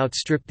increase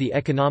outstripped the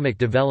economic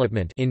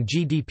development in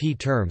GDP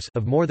terms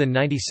of more than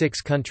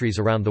 96 countries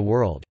around the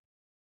world.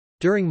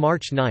 During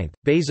March 9,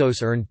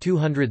 Bezos earned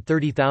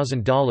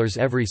 $230,000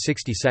 every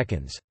 60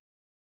 seconds.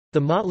 The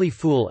Motley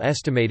Fool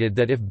estimated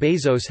that if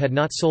Bezos had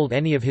not sold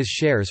any of his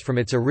shares from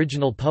its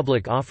original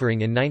public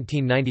offering in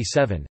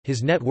 1997,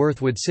 his net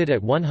worth would sit at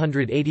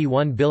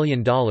 $181 billion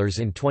in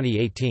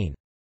 2018.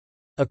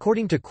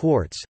 According to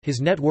Quartz,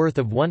 his net worth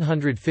of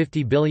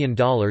 $150 billion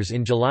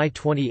in July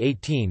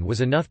 2018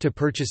 was enough to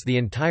purchase the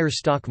entire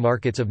stock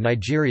markets of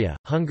Nigeria,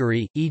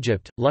 Hungary,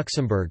 Egypt,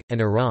 Luxembourg, and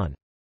Iran.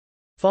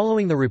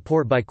 Following the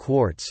report by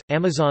Quartz,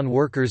 Amazon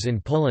workers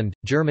in Poland,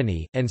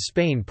 Germany, and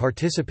Spain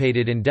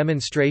participated in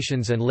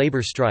demonstrations and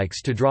labor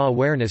strikes to draw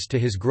awareness to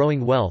his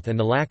growing wealth and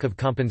the lack of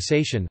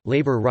compensation,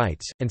 labor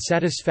rights, and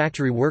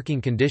satisfactory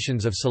working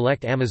conditions of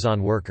select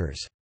Amazon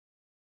workers.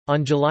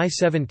 On July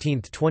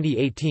 17,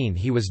 2018,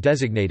 he was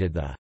designated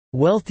the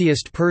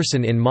wealthiest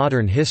person in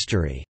modern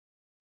history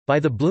by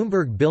the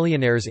Bloomberg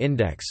Billionaires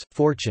Index,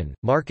 Fortune,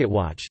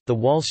 MarketWatch, The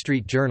Wall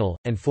Street Journal,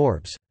 and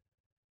Forbes.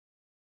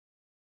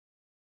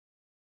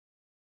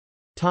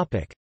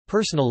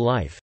 Personal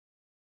life.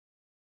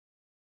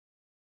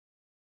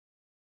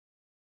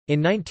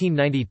 In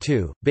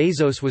 1992,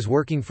 Bezos was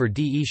working for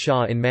D. E.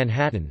 Shaw in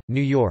Manhattan, New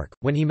York,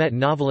 when he met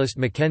novelist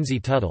Mackenzie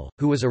Tuttle,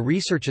 who was a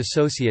research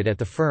associate at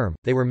the firm.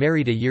 They were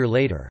married a year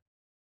later.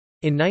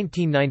 In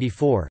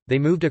 1994, they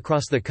moved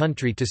across the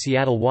country to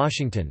Seattle,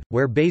 Washington,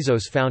 where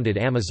Bezos founded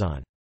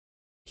Amazon.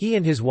 He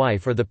and his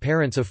wife are the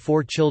parents of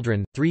 4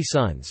 children, 3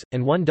 sons,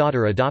 and 1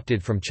 daughter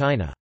adopted from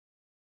China.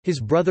 His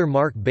brother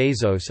Mark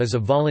Bezos is a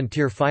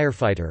volunteer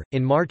firefighter.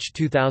 In March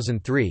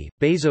 2003,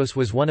 Bezos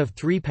was one of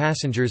 3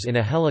 passengers in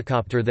a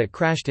helicopter that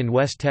crashed in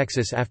West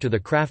Texas after the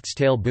craft's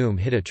tail boom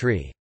hit a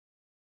tree.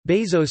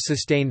 Bezos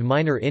sustained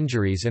minor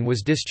injuries and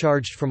was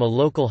discharged from a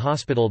local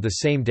hospital the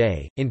same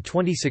day. In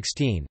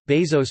 2016,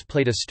 Bezos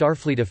played a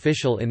Starfleet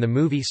official in the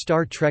movie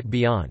Star Trek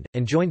Beyond,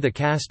 and joined the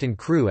cast and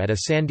crew at a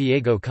San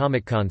Diego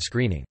Comic-Con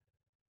screening.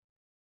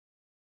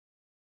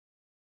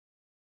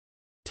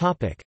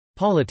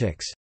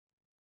 Politics.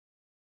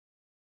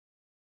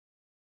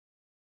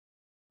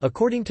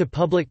 According to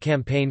public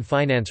campaign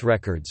finance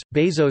records,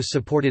 Bezos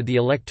supported the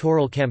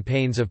electoral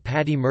campaigns of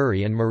Patty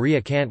Murray and Maria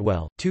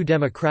Cantwell, two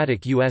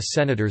Democratic U.S.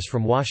 Senators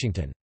from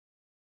Washington.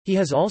 He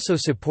has also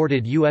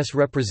supported U.S.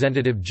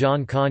 Representative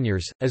John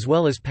Conyers, as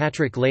well as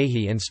Patrick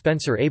Leahy and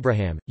Spencer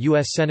Abraham,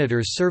 U.S.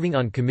 Senators serving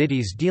on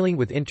committees dealing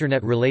with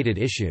Internet-related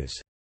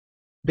issues.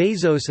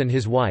 Bezos and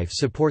his wife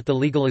support the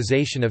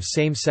legalization of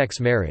same-sex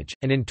marriage,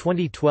 and in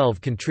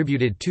 2012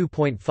 contributed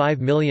 $2.5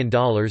 million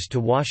to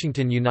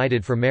Washington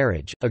United for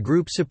Marriage, a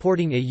group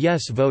supporting a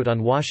yes vote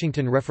on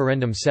Washington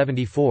Referendum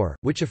 74,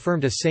 which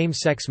affirmed a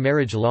same-sex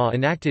marriage law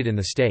enacted in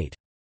the state.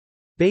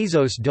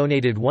 Bezos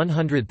donated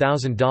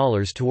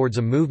 $100,000 towards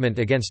a movement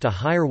against a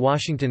higher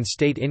Washington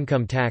state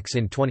income tax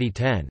in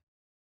 2010.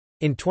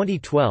 In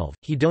 2012,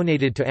 he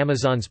donated to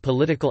Amazon's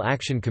Political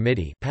Action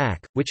Committee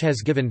 (PAC), which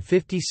has given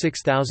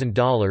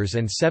 $56,000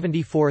 and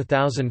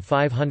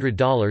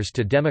 $74,500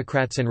 to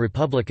Democrats and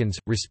Republicans,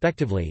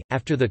 respectively.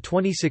 After the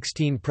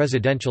 2016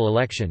 presidential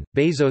election,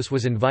 Bezos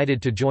was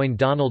invited to join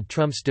Donald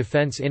Trump's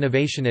Defense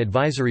Innovation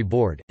Advisory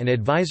Board, an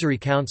advisory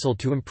council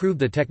to improve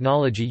the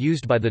technology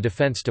used by the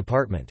Defense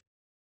Department.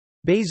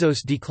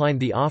 Bezos declined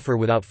the offer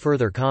without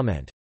further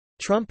comment.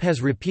 Trump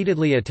has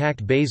repeatedly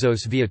attacked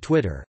Bezos via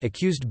Twitter,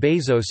 accused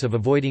Bezos of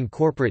avoiding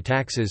corporate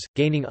taxes,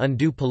 gaining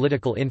undue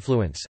political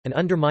influence, and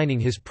undermining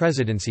his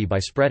presidency by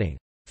spreading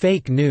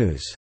fake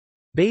news.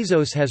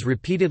 Bezos has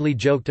repeatedly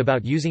joked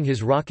about using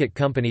his rocket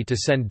company to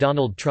send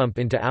Donald Trump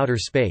into outer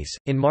space.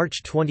 In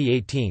March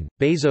 2018,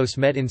 Bezos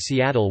met in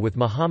Seattle with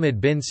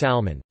Mohammed bin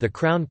Salman, the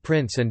Crown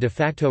Prince and de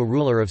facto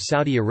ruler of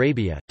Saudi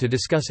Arabia, to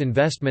discuss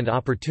investment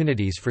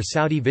opportunities for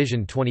Saudi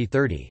Vision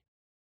 2030.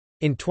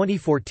 In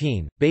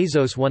 2014,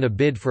 Bezos won a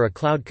bid for a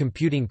cloud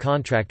computing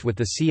contract with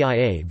the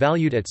CIA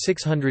valued at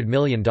 $600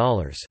 million.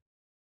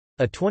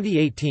 A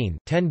 2018,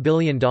 $10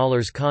 billion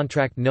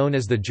contract known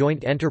as the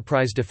Joint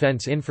Enterprise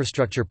Defense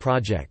Infrastructure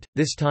Project,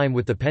 this time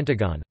with the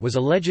Pentagon, was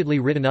allegedly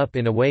written up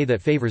in a way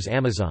that favors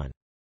Amazon.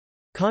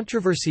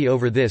 Controversy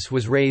over this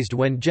was raised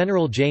when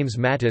General James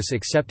Mattis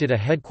accepted a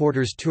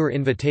headquarters tour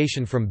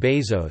invitation from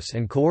Bezos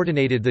and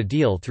coordinated the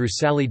deal through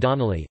Sally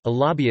Donnelly, a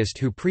lobbyist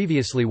who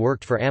previously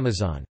worked for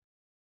Amazon.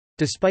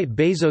 Despite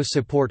Bezos'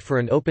 support for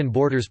an open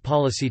borders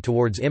policy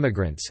towards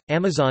immigrants,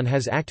 Amazon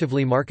has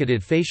actively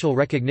marketed facial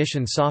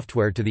recognition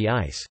software to the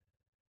ICE.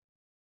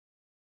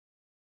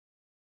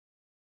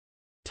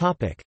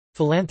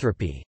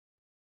 Philanthropy.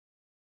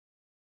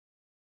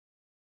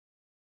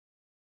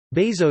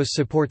 Bezos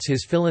supports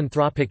his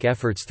philanthropic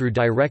efforts through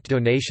direct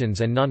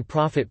donations and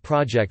non-profit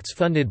projects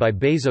funded by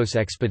Bezos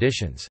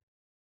Expeditions.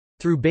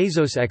 Through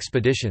Bezos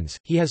Expeditions,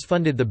 he has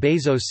funded the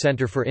Bezos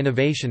Center for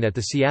Innovation at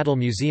the Seattle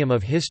Museum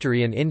of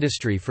History and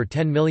Industry for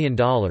 $10 million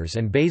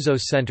and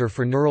Bezos Center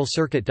for Neural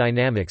Circuit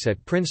Dynamics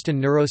at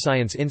Princeton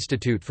Neuroscience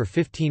Institute for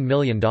 $15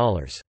 million.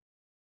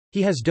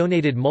 He has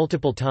donated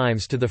multiple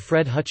times to the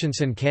Fred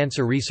Hutchinson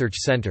Cancer Research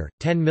Center,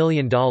 $10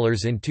 million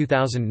in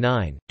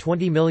 2009,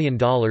 $20 million in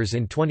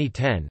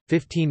 2010,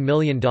 $15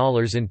 million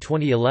in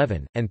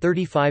 2011, and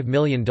 $35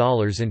 million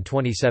in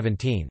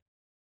 2017.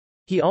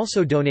 He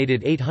also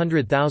donated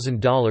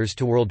 $800,000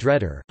 to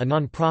WorldRedder, a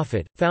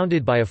non-profit,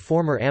 founded by a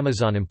former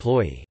Amazon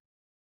employee.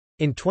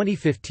 In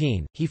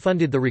 2015, he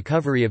funded the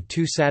recovery of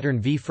two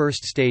Saturn V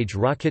first-stage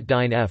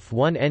Rocketdyne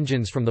F-1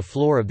 engines from the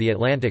floor of the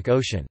Atlantic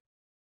Ocean.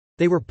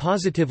 They were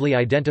positively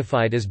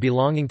identified as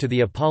belonging to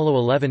the Apollo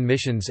 11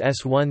 mission's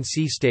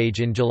S-1C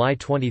stage in July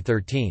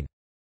 2013.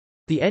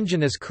 The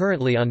engine is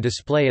currently on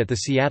display at the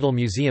Seattle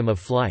Museum of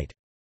Flight.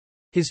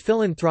 His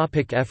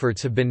philanthropic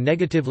efforts have been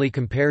negatively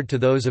compared to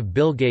those of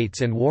Bill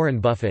Gates and Warren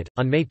Buffett.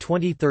 On May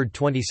 23,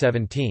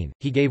 2017,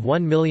 he gave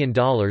 $1 million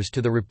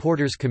to the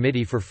Reporters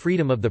Committee for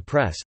Freedom of the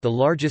Press, the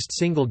largest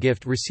single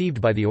gift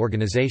received by the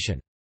organization.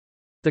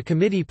 The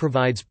committee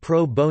provides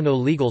pro bono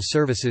legal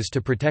services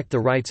to protect the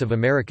rights of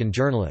American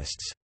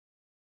journalists.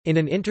 In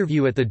an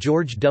interview at the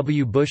George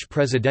W. Bush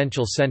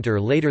Presidential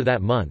Center later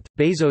that month,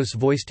 Bezos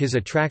voiced his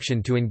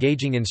attraction to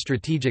engaging in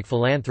strategic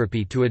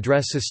philanthropy to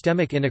address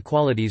systemic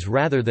inequalities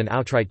rather than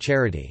outright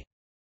charity.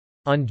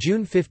 On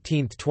June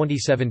 15,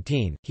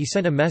 2017, he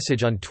sent a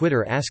message on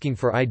Twitter asking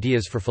for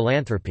ideas for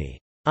philanthropy.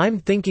 "I'm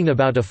thinking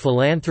about a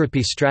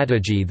philanthropy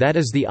strategy that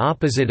is the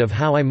opposite of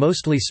how I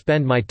mostly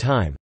spend my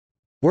time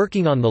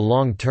working on the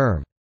long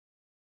term."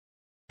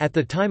 At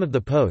the time of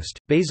the post,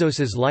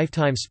 Bezos's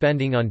lifetime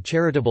spending on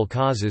charitable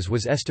causes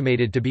was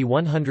estimated to be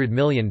 $100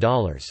 million.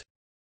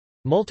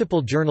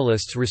 Multiple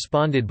journalists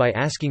responded by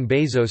asking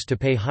Bezos to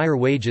pay higher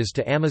wages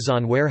to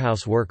Amazon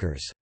warehouse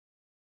workers.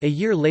 A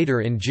year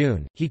later in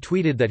June, he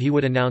tweeted that he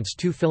would announce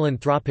two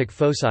philanthropic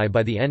foci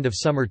by the end of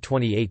summer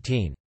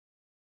 2018.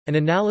 An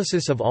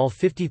analysis of all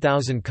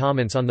 50,000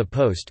 comments on the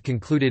post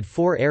concluded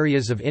 4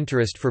 areas of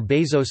interest for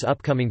Bezos'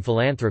 upcoming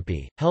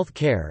philanthropy: health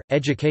care,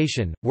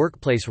 education,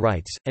 workplace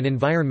rights, and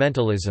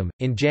environmentalism.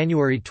 In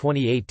January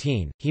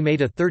 2018, he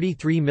made a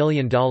 $33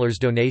 million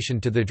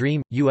donation to the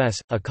DREAM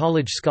US, a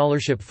college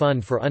scholarship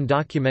fund for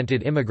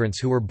undocumented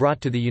immigrants who were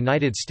brought to the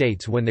United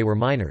States when they were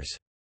minors.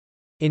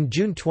 In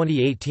June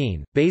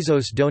 2018,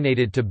 Bezos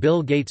donated to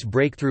Bill Gates'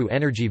 Breakthrough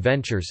Energy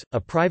Ventures,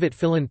 a private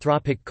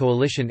philanthropic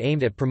coalition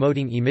aimed at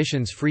promoting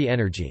emissions-free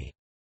energy.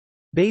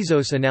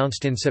 Bezos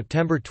announced in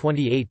September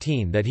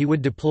 2018 that he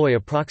would deploy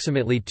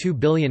approximately $2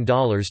 billion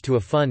to a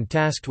fund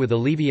tasked with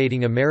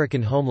alleviating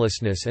American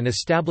homelessness and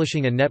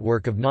establishing a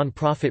network of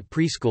non-profit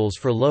preschools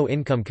for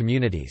low-income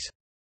communities.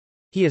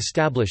 He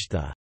established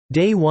the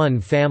Day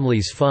One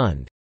Families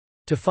Fund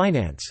to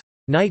finance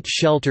night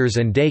shelters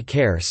and day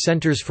care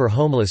centers for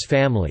homeless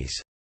families,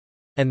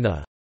 and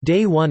the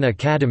Day One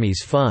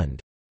Academies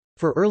Fund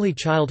for early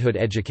childhood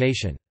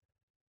education.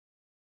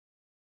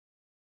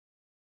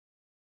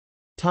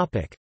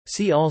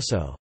 See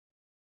also: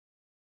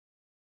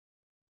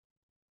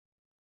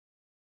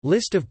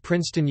 List of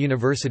Princeton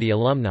University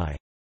alumni,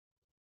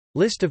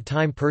 List of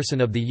Time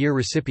Person of the Year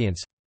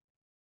recipients.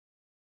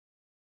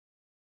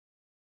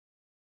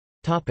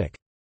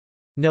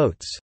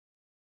 Notes.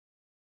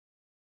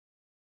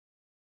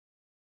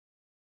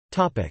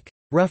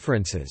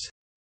 References.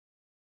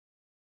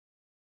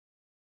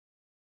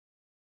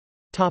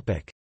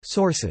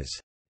 Sources.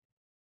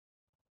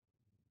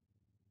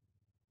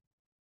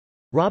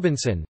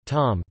 Robinson,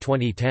 Tom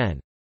 2010.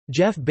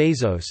 Jeff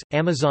Bezos,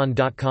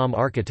 Amazon.com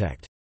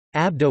Architect.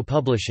 Abdo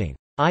Publishing.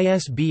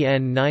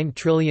 ISBN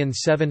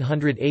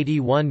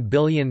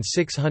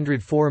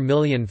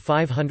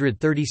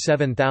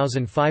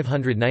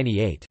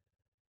 9781604537598.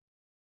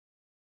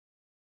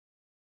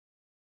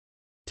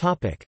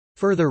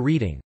 Further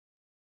reading.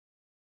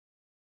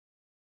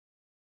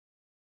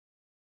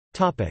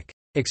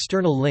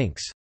 External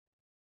links.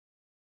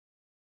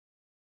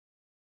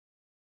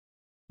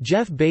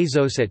 Jeff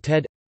Bezos at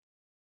TED.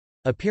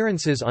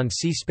 Appearances on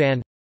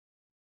C-SPAN.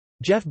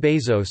 Jeff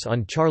Bezos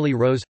on Charlie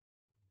Rose.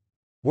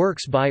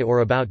 Works by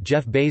or about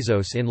Jeff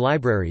Bezos in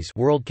libraries.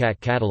 WorldCat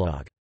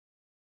catalog.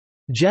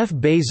 Jeff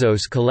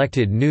Bezos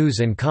collected news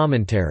and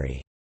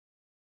commentary.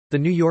 The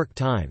New York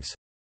Times.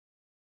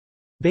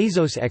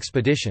 Bezos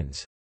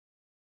Expeditions.